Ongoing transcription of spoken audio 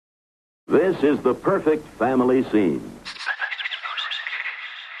This is the perfect family scene.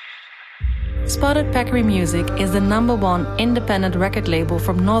 Spotted Peccary Music is the #1 independent record label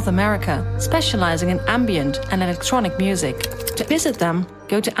from North America, specializing in ambient and electronic music. To visit them,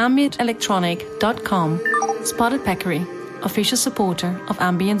 go to ambientelectronic.com. Spotted Peccary, official supporter of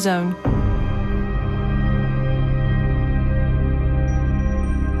Ambient Zone.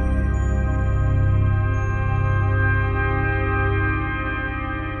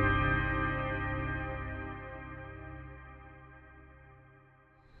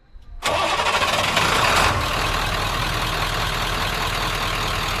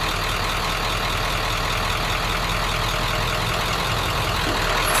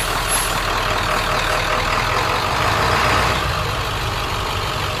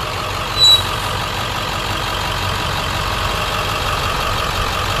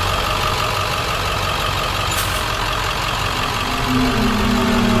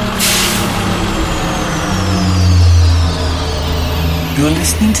 You're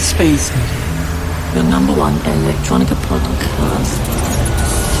listening to Space Media, the #1 electronica podcast.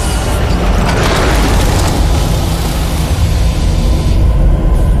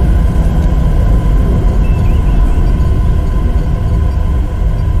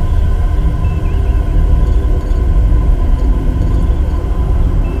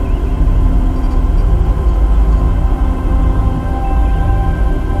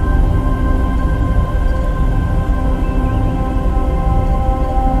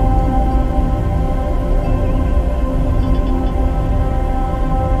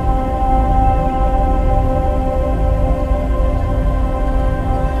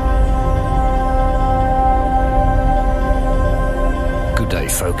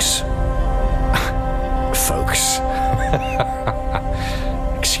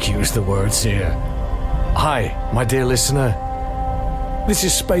 Excuse the words here. Hi, my dear listener. This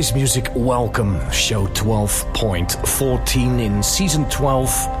is Space Music Welcome, show 12.14 in season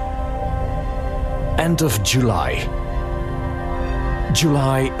 12, end of July.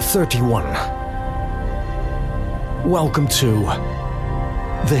 July 31. Welcome to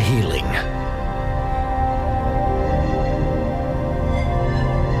The Healing.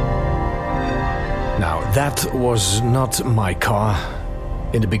 Now, that was not my car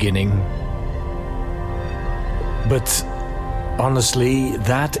in the beginning. But honestly,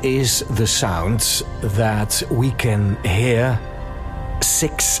 that is the sound that we can hear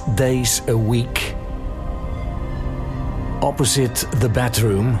 6 days a week opposite the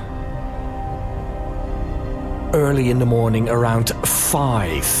bedroom early in the morning around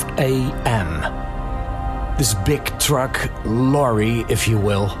 5 a.m. This big truck, lorry if you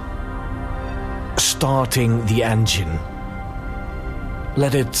will, starting the engine.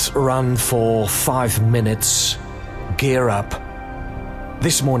 Let it run for 5 minutes, gear up.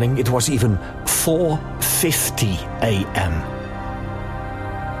 This morning it was even 4:50 a.m.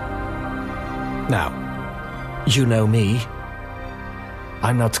 Now, you know me.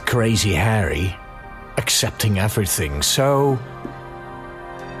 I'm not Crazy Harry, accepting everything. So,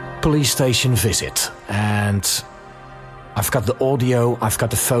 police station visit. And I've got the audio, I've got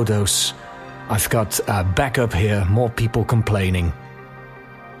the photos, I've got backup here, more people complaining.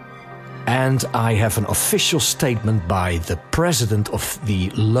 And I have an official statement by the president of the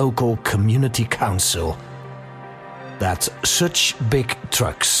local community council that such big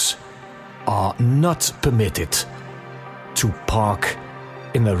trucks are not permitted to park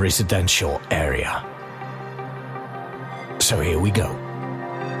in a residential area. So here we go.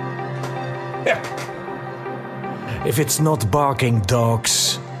 Yeah. If it's not barking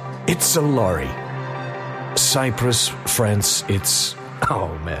dogs, it's a lorry. Cyprus, France, it's...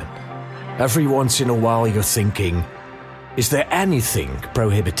 Oh man. Every once in a while you're thinking, is there anything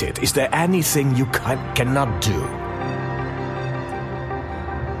prohibited? Is there anything you cannot do?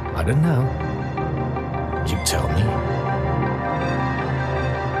 I don't know. You tell me.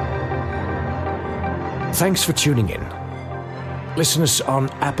 Thanks for tuning in. Listeners on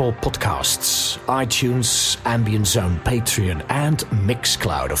Apple Podcasts, iTunes, Ambient Zone, Patreon, and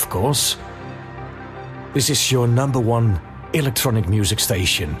Mixcloud, of course. This is your #1 electronic music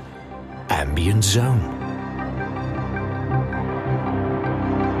station, Ambient Zone.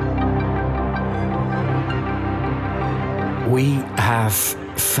 We have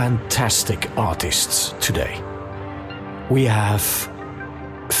fantastic artists today. We have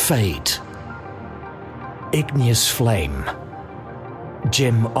Fade, Igneous Flame,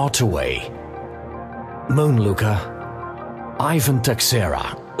 Jim Ottaway, Moonlooker, Ivan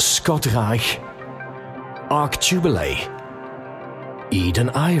Texera, Scott Reich, Arc Jubilee, Eden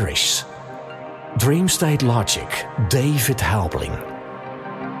Irish, Dreamstate Logic, David Halbling,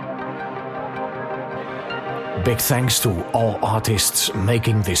 Big thanks to all artists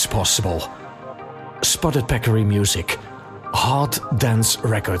making this possible. Spotted Peccary Music, Hard Dance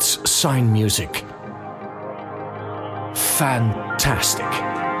Records, Sign Music. Fantastic.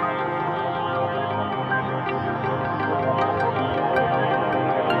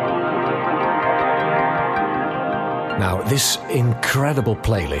 Now, this incredible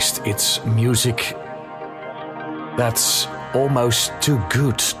playlist, it's music that's almost too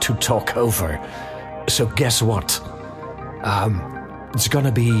good to talk over. So guess what? It's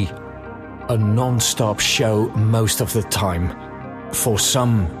gonna be a non-stop show most of the time. For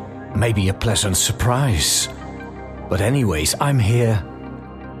some, maybe a pleasant surprise. But anyways, I'm here,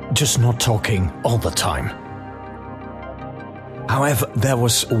 just not talking all the time. However, there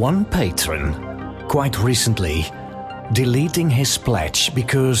was one patron quite recently deleting his pledge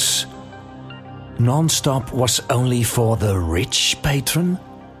because non-stop was only for the rich patron?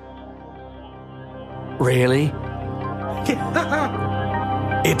 Really?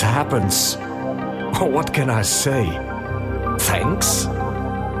 It happens. What can I say? Thanks?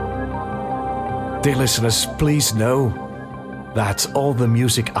 Dear listeners, please know that all the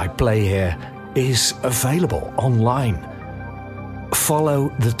music I play here is available online. Follow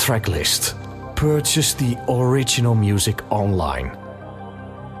the track list. Purchase the original music online.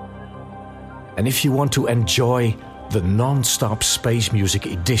 And if you want to enjoy the non-stop Space Music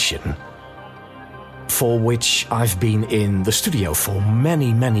edition, for which I've been in the studio for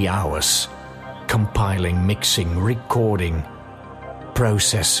many, many hours, compiling, mixing, recording,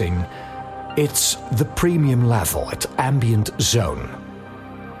 processing, it's the premium level at Ambient Zone.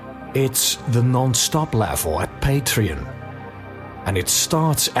 It's the non-stop level at Patreon. And it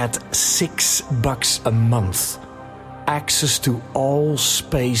starts at $6 a month. Access to all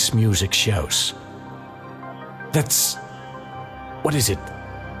Space Music shows. That's... what is it?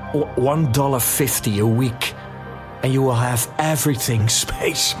 $1.50 a week. And you will have everything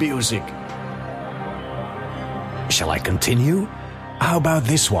Space Music. Shall I continue? How about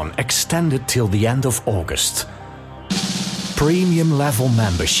this one, extended till the end of August? Premium level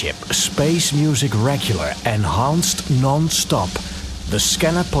membership, Space Music Regular, Enhanced Non-Stop, the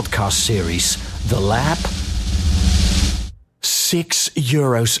Scanner podcast series, The Lab,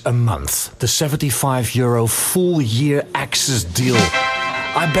 €6 a month, the €75 full year access deal.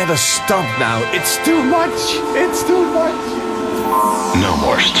 I better stop now, it's too much, it's too much. No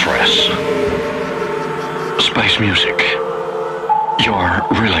more stress. Space Music, your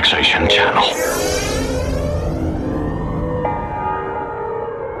relaxation channel.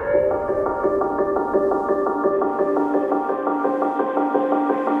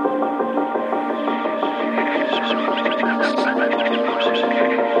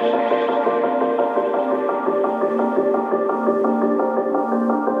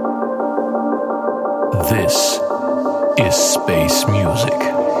 This is Space Music.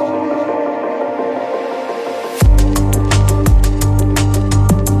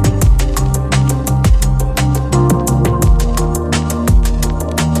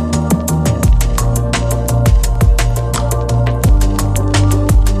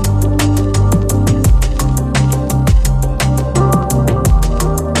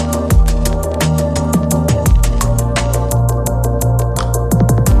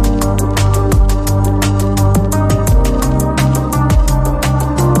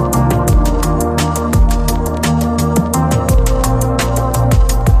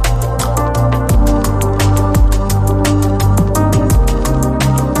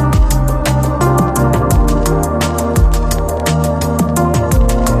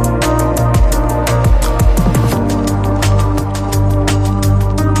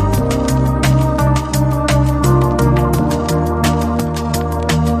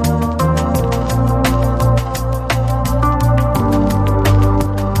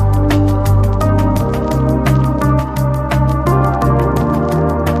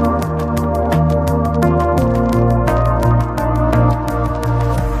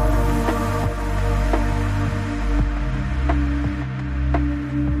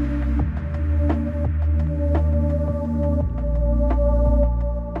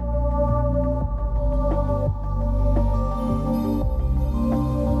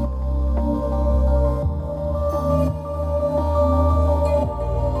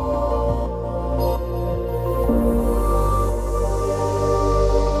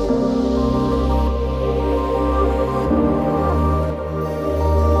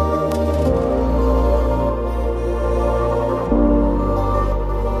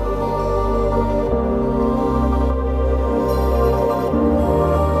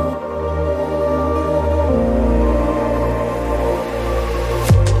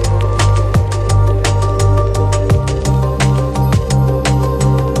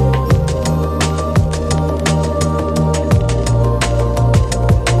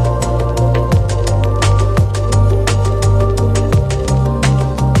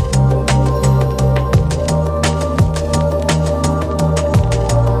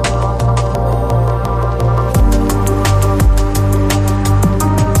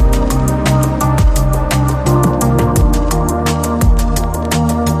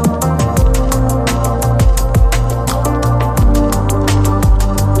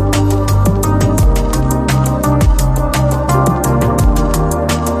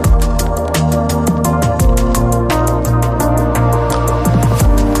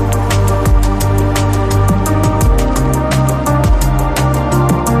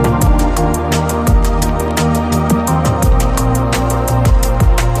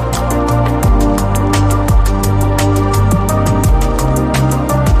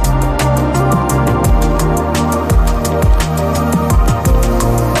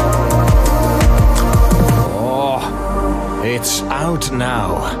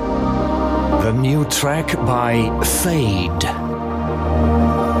 track by Fade.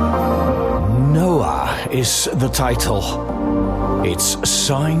 Noah is the title. It's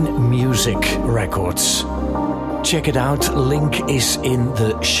Sign Music Records. Check it out, link is in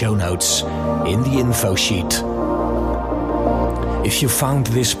the show notes, in the info sheet. If you found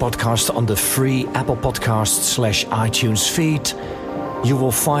this podcast on the free Apple Podcasts /iTunes feed, you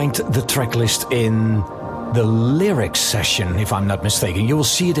will find the track list in the lyrics session, if I'm not mistaken. You will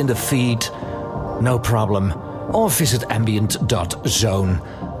see it in the feed, no problem. Or visit ambient.zone.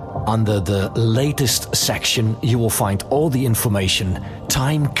 Under the latest section, you will find all the information,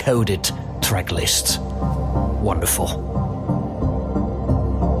 time-coded track list. Wonderful.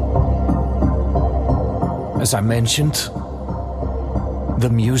 As I mentioned,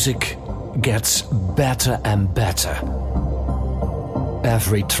 the music gets better and better.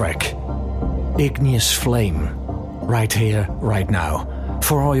 Every track. Igneous Flame. Right here, right now.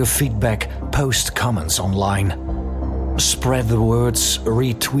 For all your feedback, post comments online. Spread the words,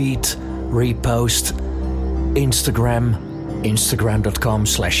 retweet, repost. Instagram,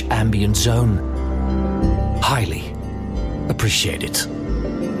 instagram.com/ambientzone. Highly appreciate it.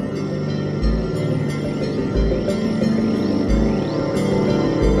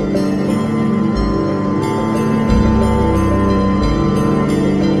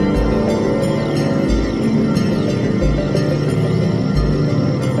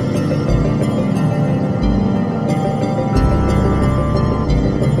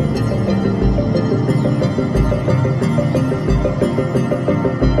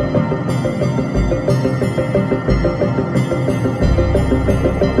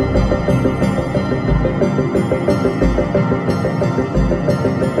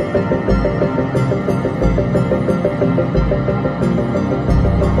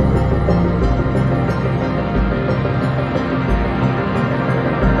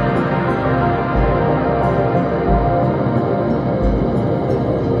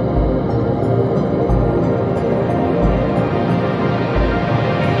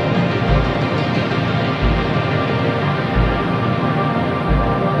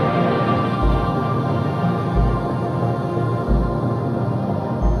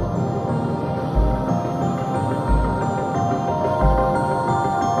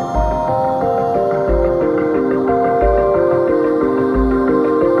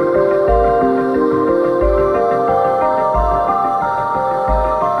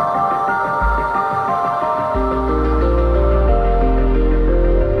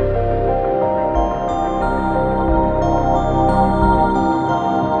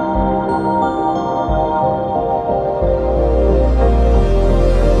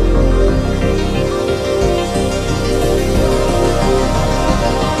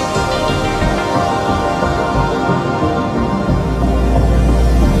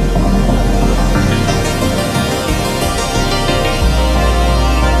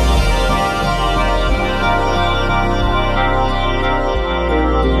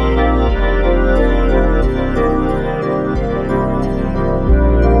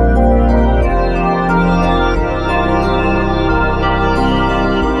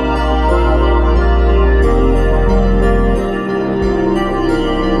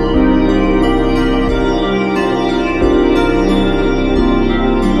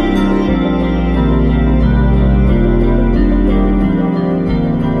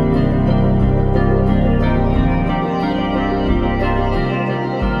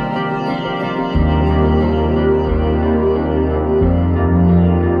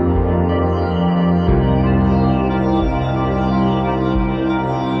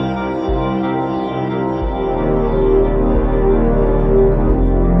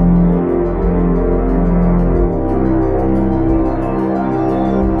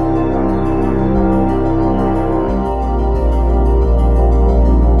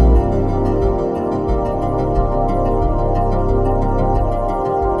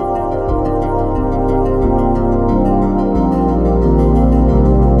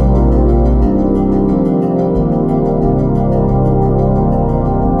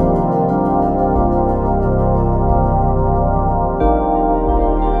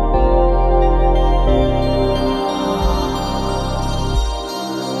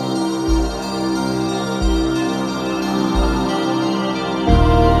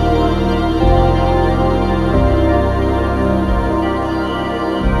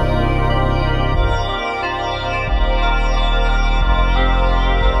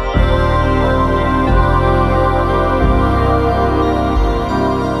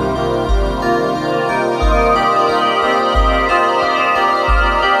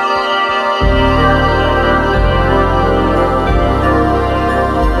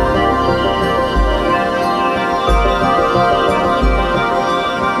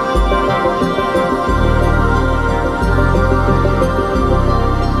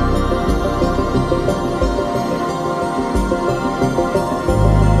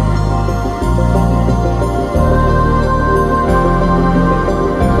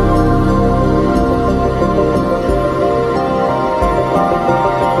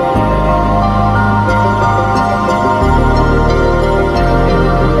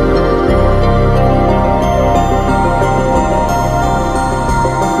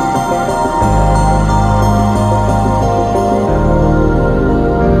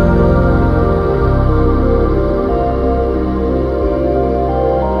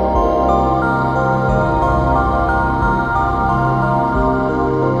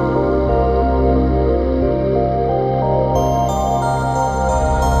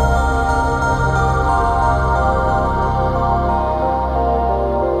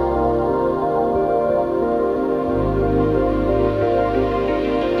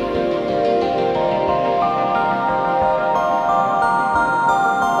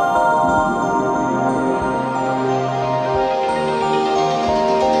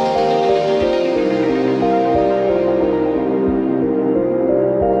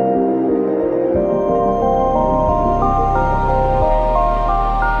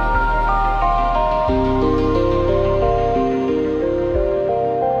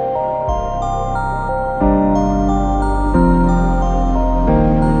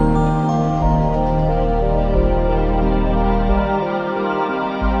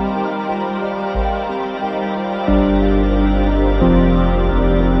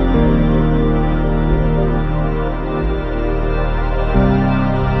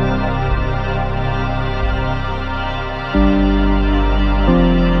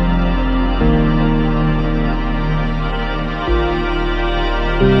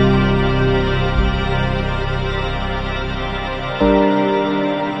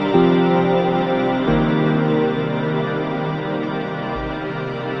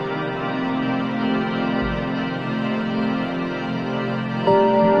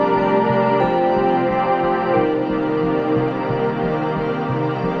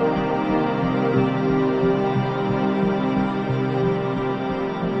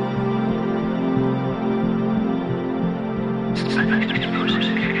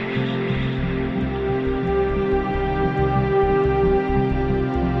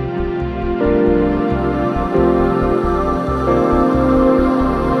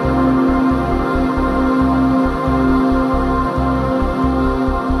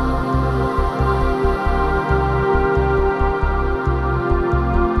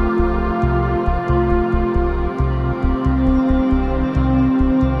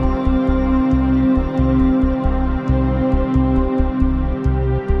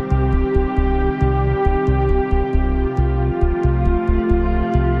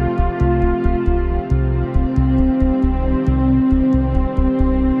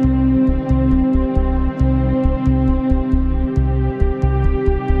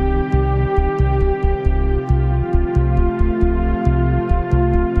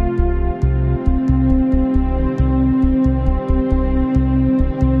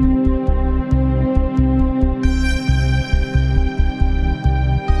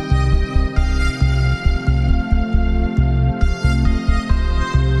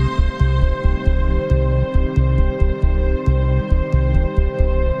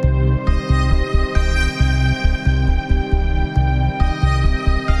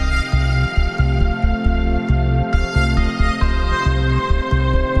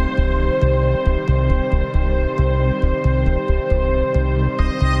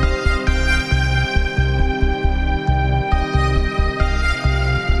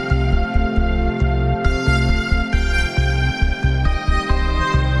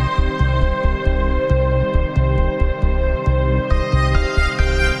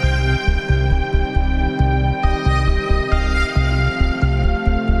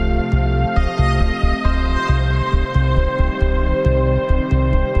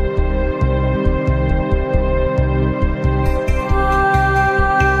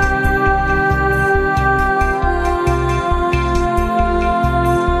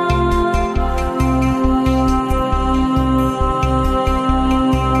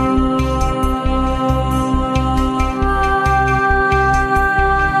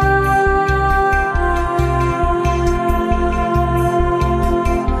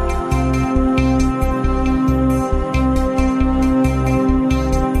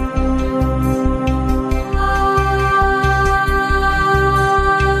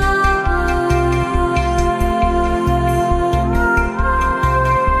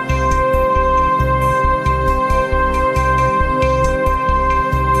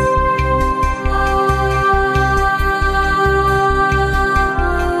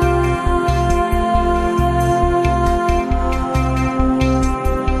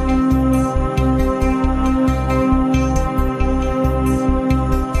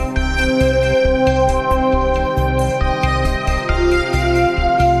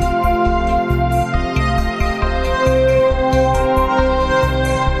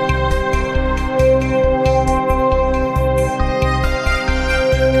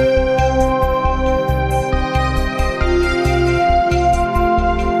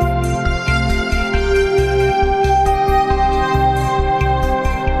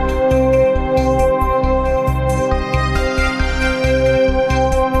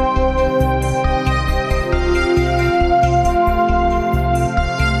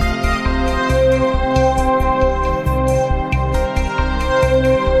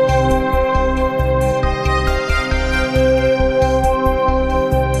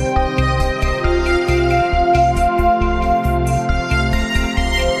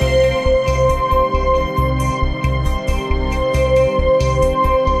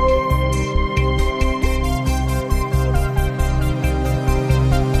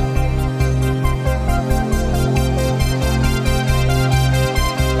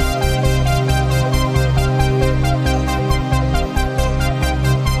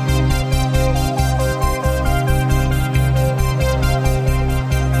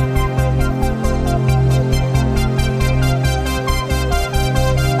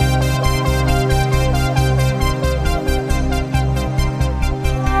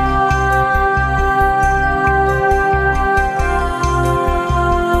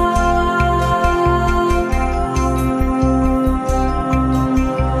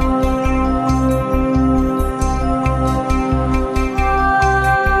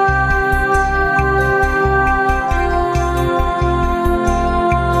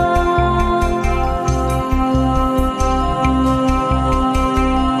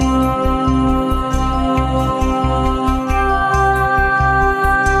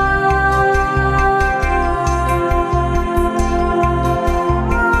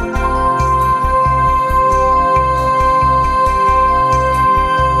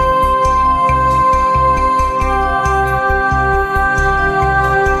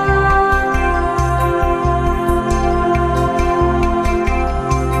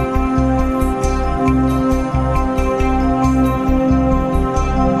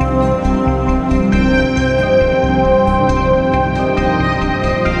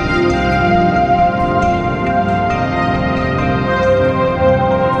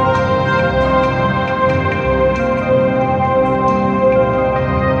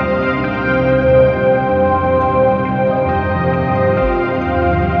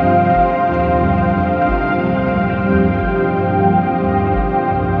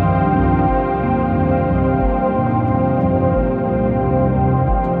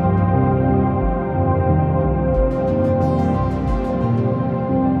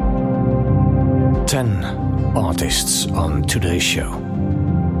 this show.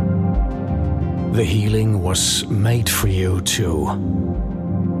 The healing was made for you to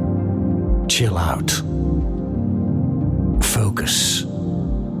chill out, focus,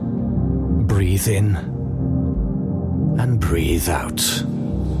 breathe in and breathe out.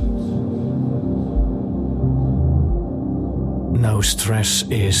 No stress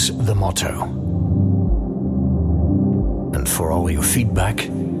is the motto. And for all your feedback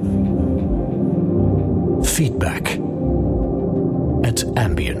at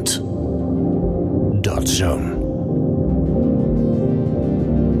ambient.zone.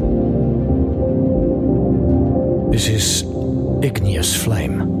 This is Igneous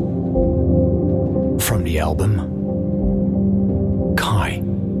Flame from the album Kai,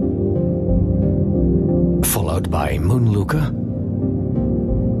 followed by Moonluca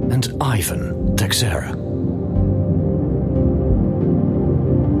and Ivan Texera.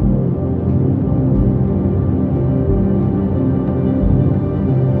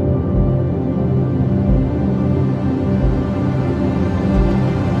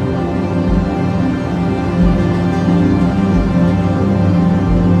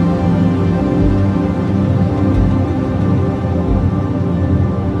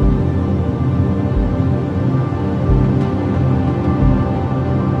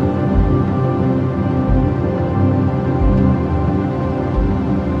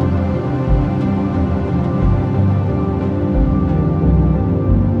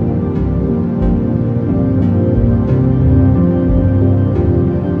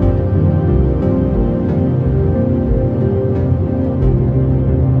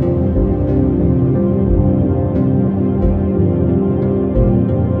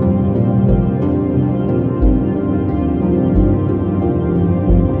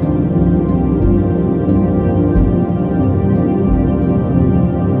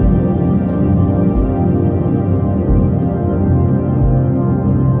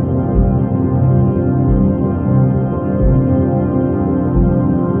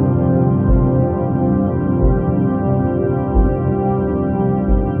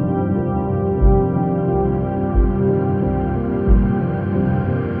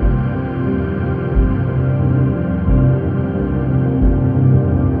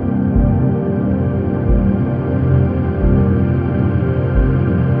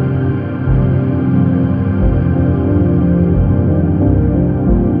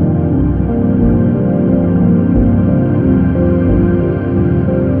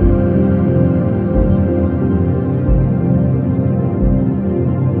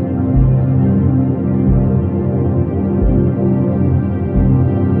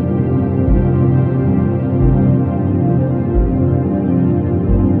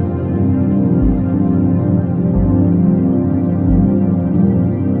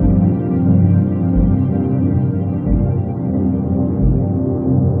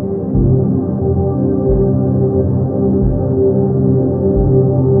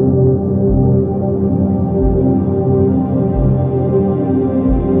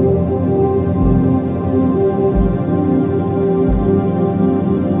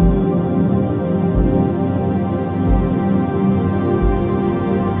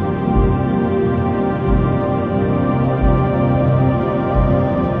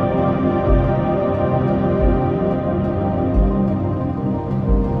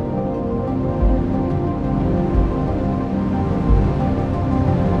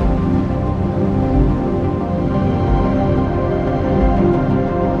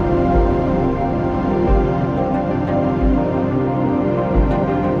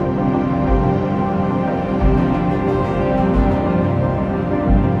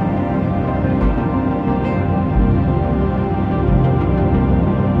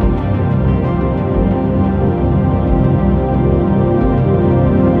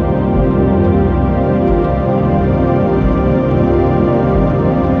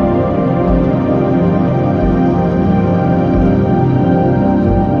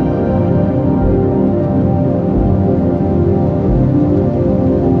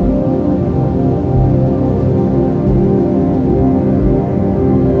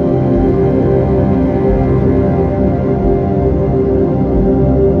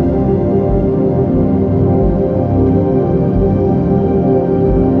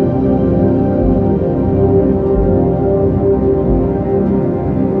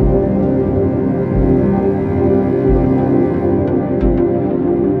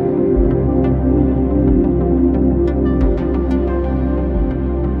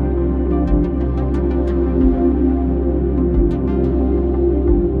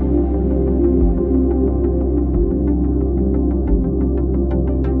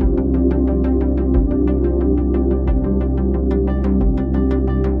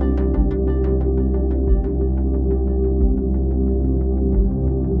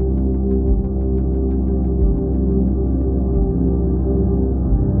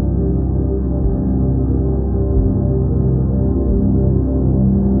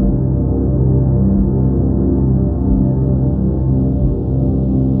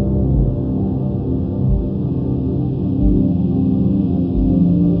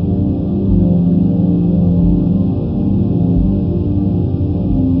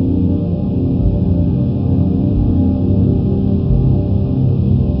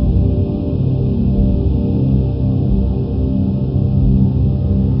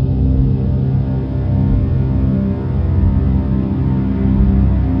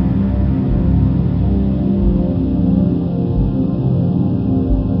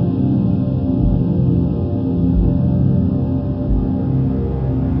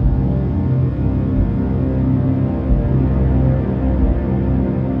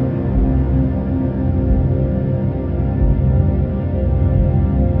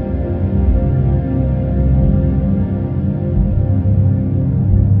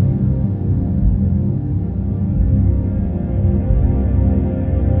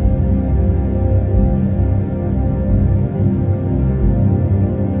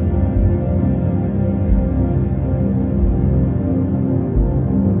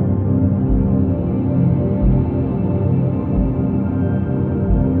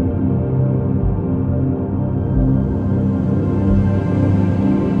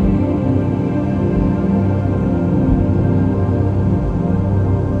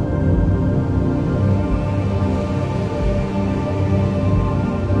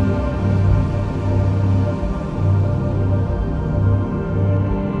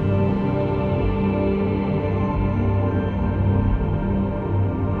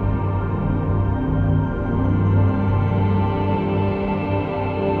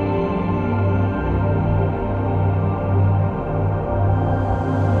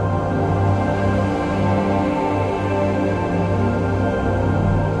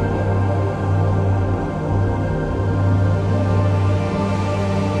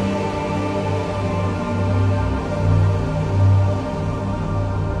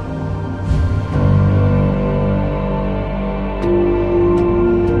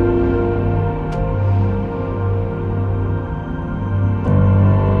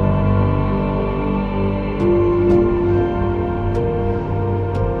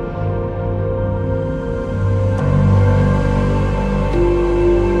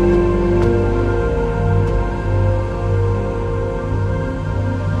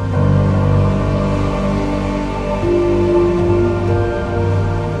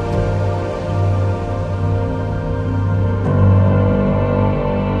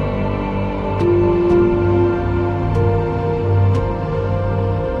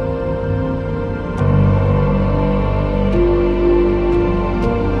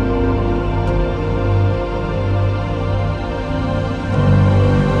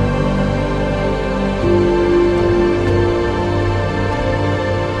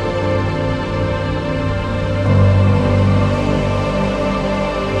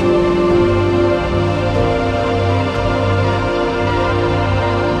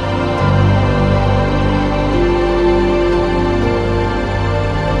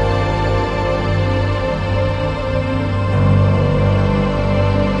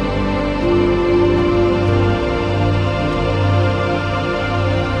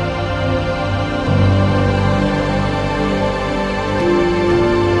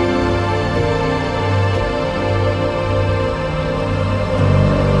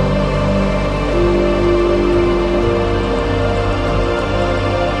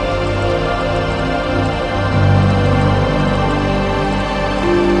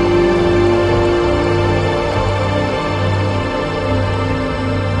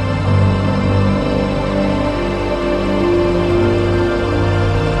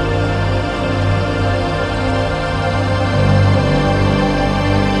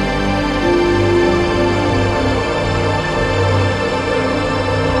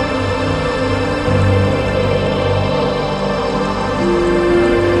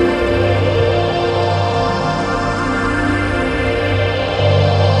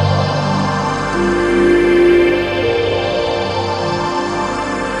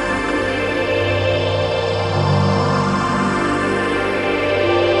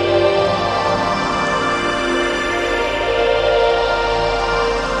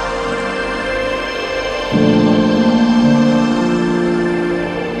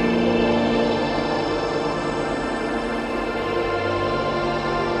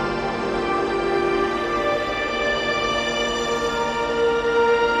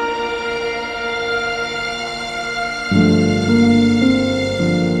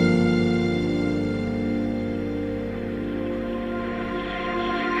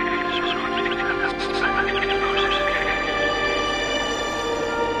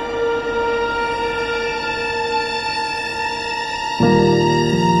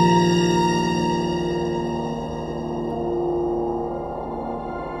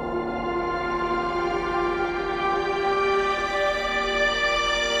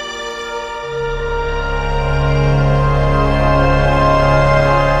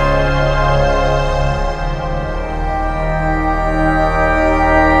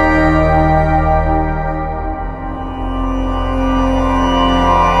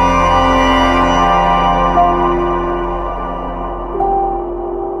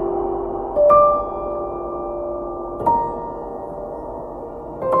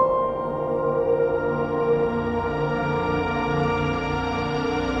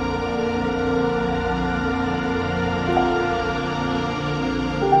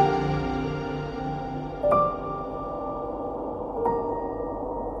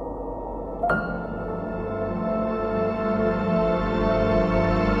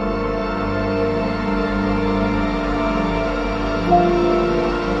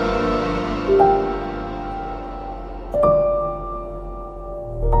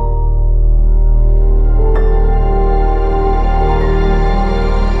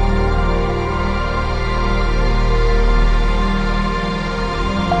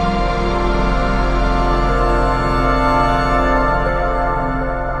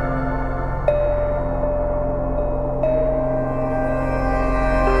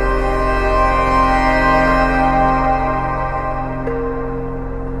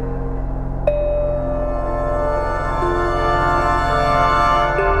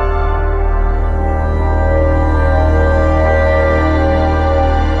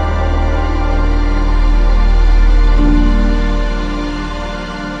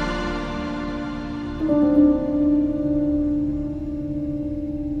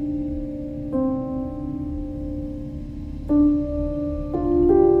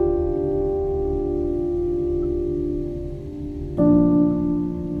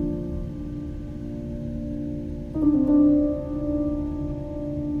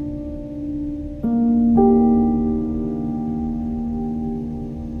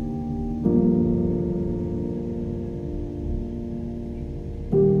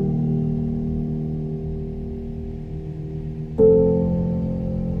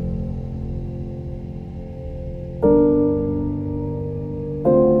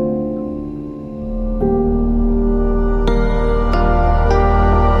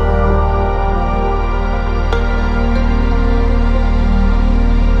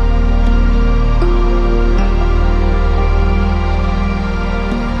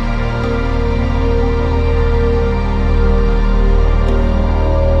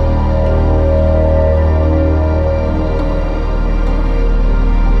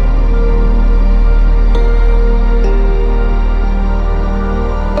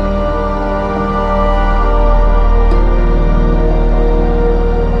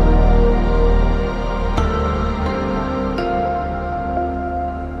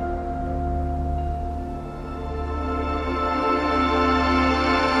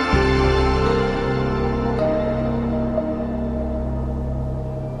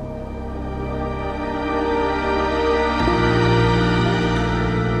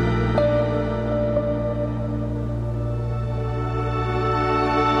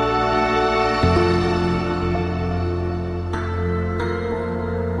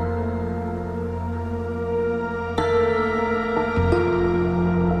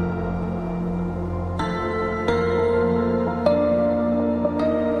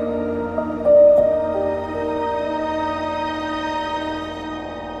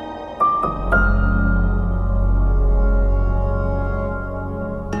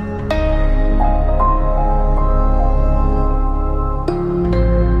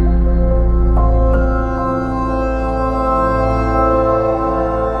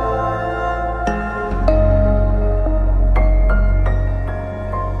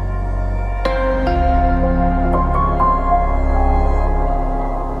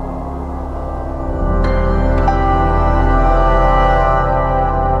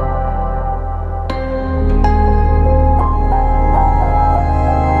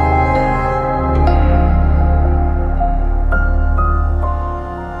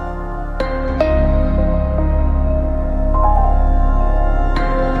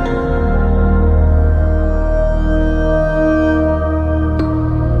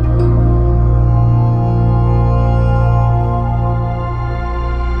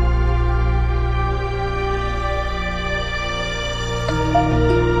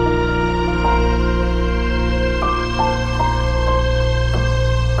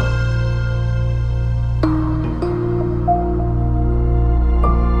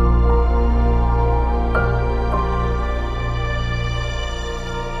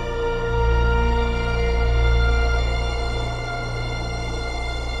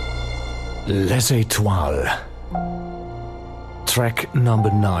 Les Étoiles, track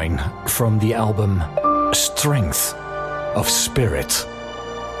number 9 from the album Strength of Spirit.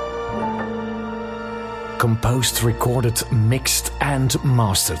 Composed, recorded, mixed and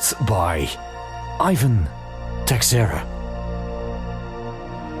mastered by Ivan Texera.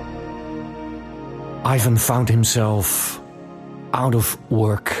 Ivan found himself out of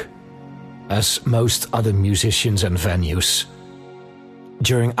work, as most other musicians and venues.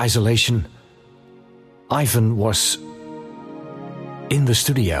 During isolation, Ivan was in the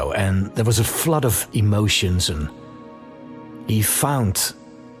studio and there was a flood of emotions, and he found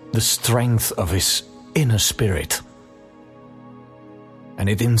the strength of his inner spirit. And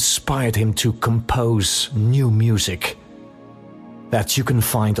it inspired him to compose new music that you can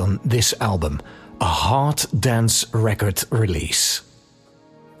find on this album, a hard dance record release.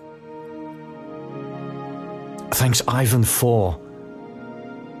 Thanks, Ivan, for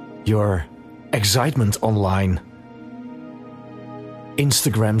your excitement online,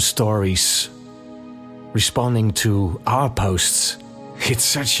 Instagram stories, responding to our posts. It's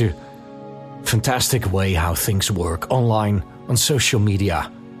such a fantastic way how things work online on social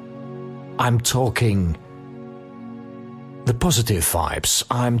media. I'm talking the positive vibes.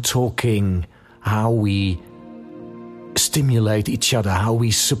 I'm talking how we stimulate each other, how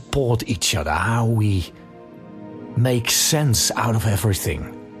we support each other, how we make sense out of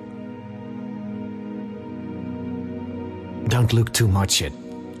everything. Don't look too much at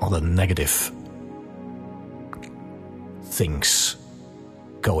all the negative things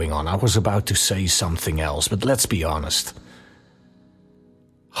going on. I was about to say something else, but let's be honest.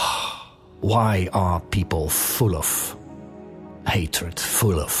 Why are people full of hatred,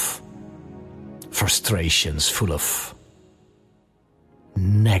 full of frustrations, full of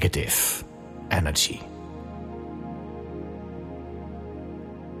negative energy?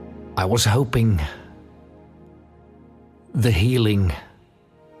 I was hoping the healing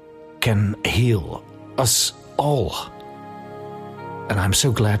can heal us all. And I'm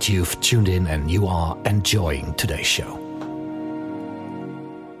so glad you've tuned in and you are enjoying today's show.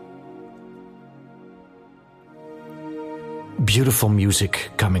 Beautiful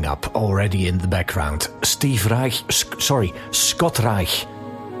music coming up already in the background. Scott Reich.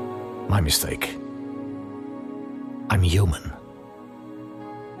 My mistake. I'm human.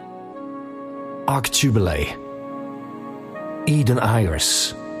 Arc Jubilee. Eden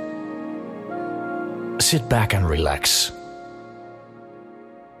Ayers. Sit back and relax.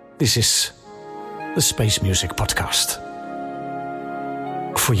 This is the Space Music Podcast.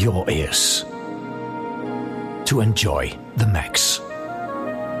 For your ears. To enjoy the max.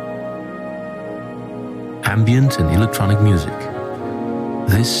 Ambient and electronic music.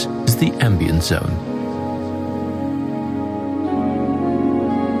 This is the Ambient Zone.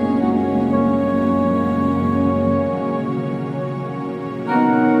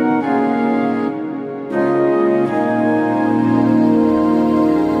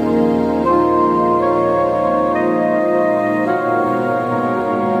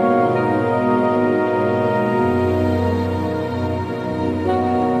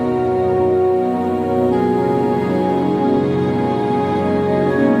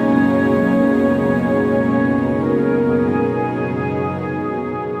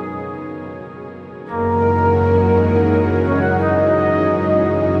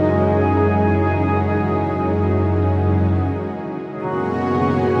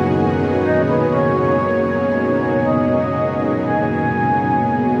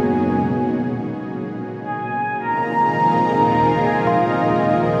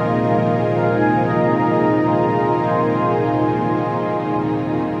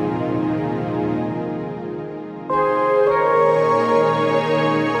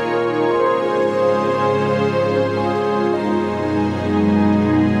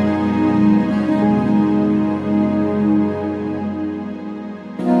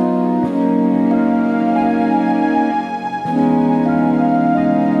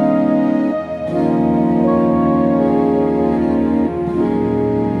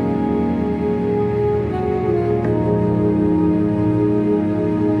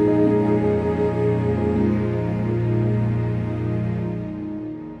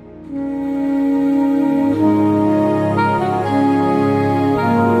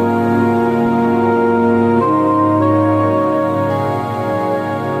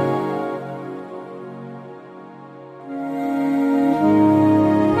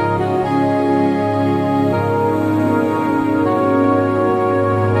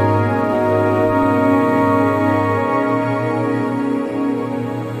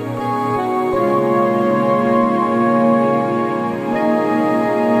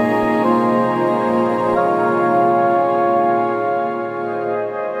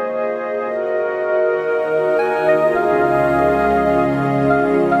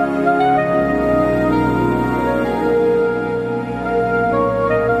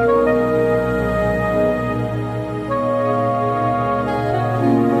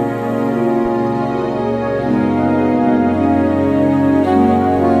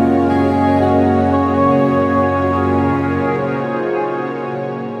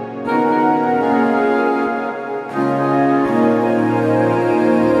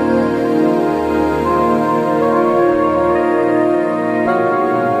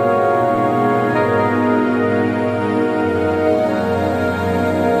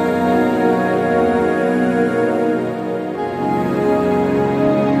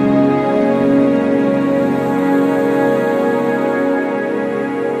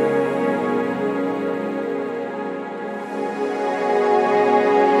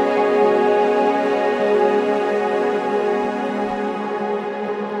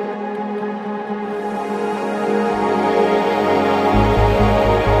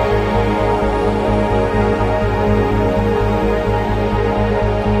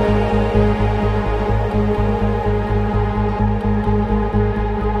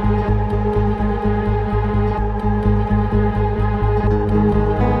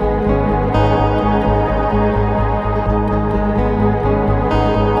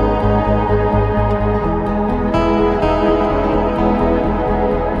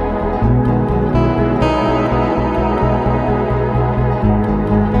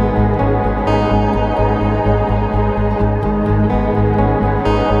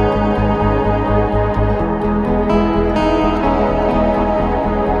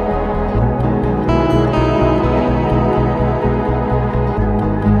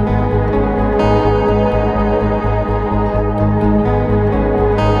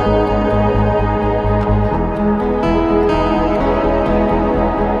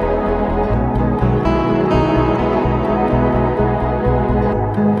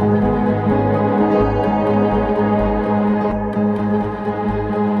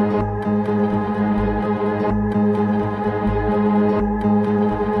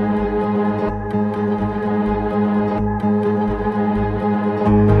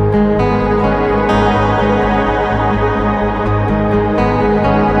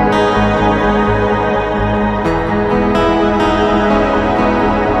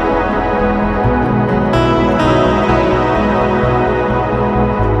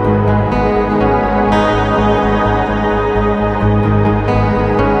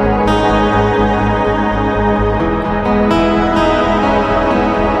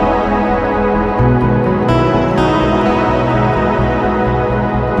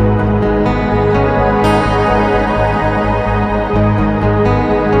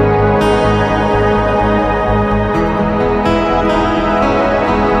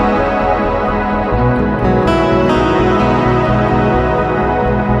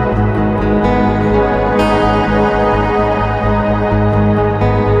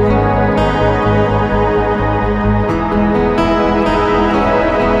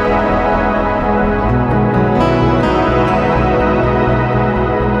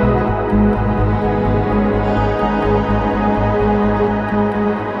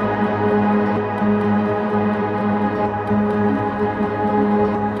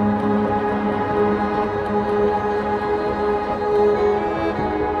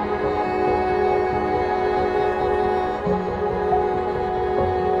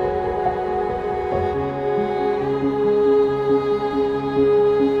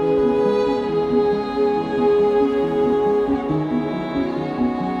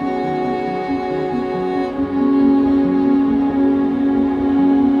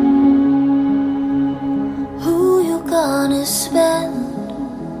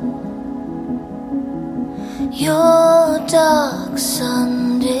 your dark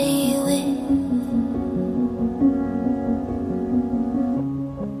Sunday wind?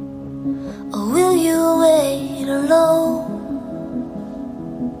 Or will you wait alone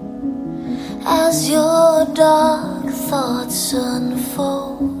as your dark thoughts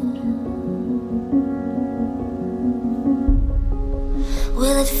unfold?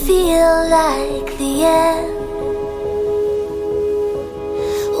 Will it feel like the end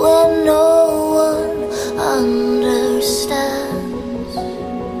when no one understands?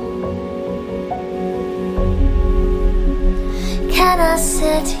 Can I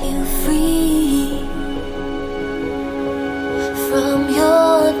set you free from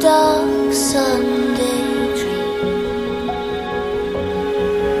your dark Sunday dream?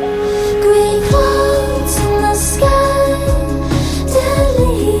 Grey clouds in the sky, dead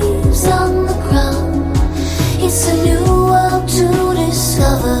leaves on the ground. It's a new world to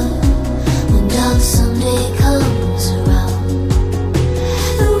discover when dark Sunday comes around.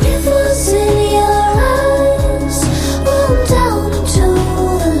 The rivers in your eyes run down into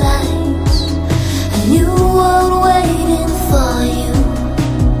the light. A new world waiting for you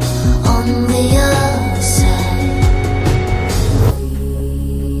on the other side.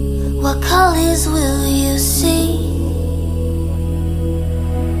 What colors will you see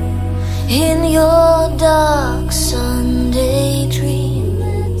in your dark Sunday dream?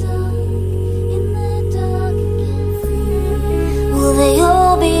 Will they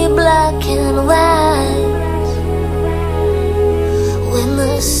all be black and white when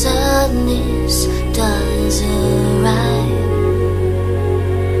the sadness does arrive?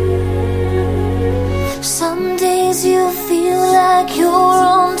 Some days you feel like you're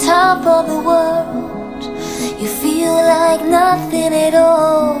on top of the world. You feel like nothing at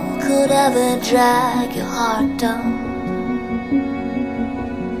all could ever drag your heart down.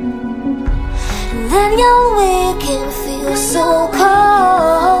 And then you'll wake and feel so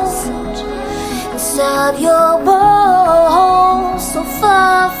cold inside your bones, so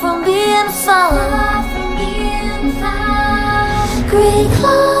far from being found. Grey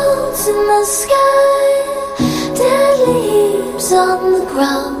clouds in the sky, dead leaves on the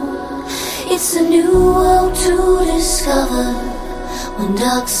ground. It's a new world to discover when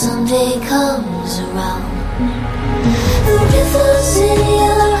dark Sunday comes around. The rivers in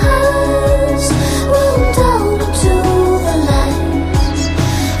your eyes run down into the light.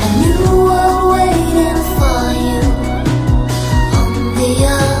 A new world waiting for you on the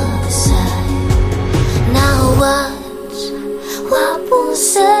other side. Now what will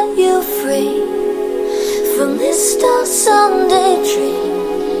set you free from this dark Sunday dream?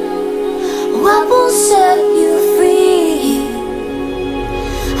 What will set you free?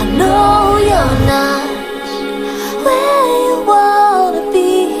 I know you're not where you wanna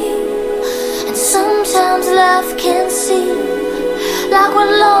be, and sometimes life can seem like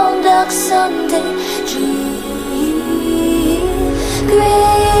one long dark Sunday dream.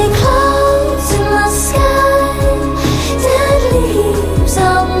 Grey clouds in the sky, dead leaves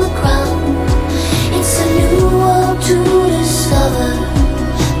on the ground. It's a new world to discover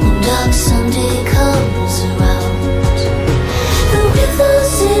when dark Sunday comes around. The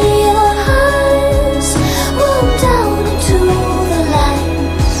rivers in your eyes run down into the light.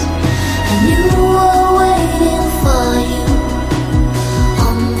 A new world waiting for you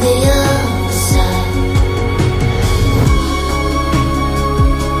on the other side.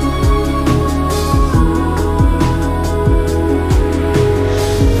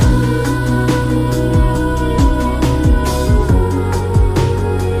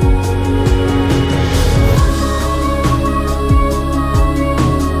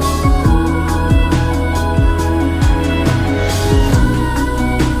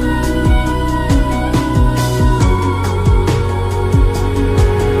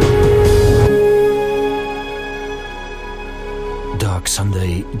 Dark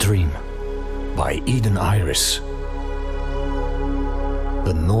Sunday Dream by Eden Iris.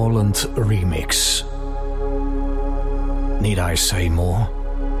 The Norland remix. Need I say more?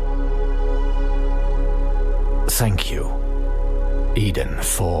 Thank you, Eden,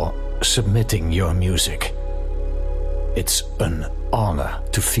 for submitting your music. It's an honor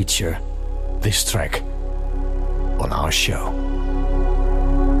to feature this track on our show.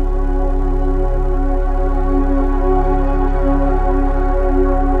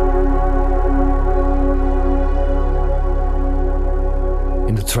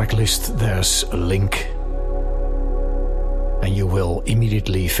 In the track list there's a link, and you will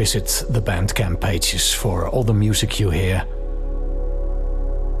immediately visit the Bandcamp pages for all the music you hear.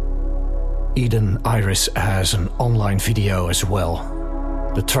 Eden Iris has an online video as well.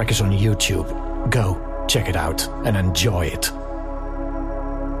 The track is on YouTube. Go Check it out and enjoy it.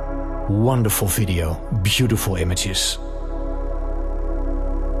 Wonderful video, beautiful images.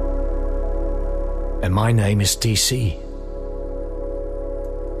 And my name is TC.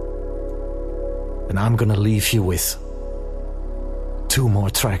 And I'm gonna leave you with 2 more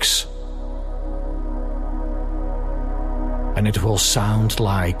tracks. And it will sound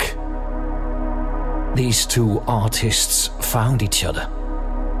like these 2 artists found each other.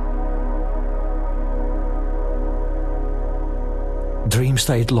 Dream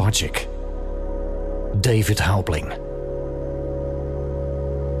State Logic, David Halbling.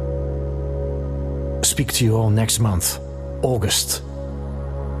 Speak to you all next month, August,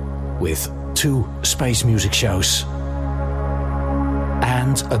 with 2 space music shows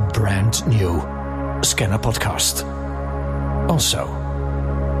and a brand new Scanner podcast, also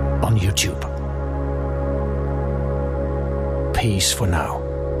on YouTube. Peace for now.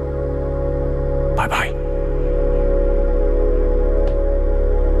 Bye-bye.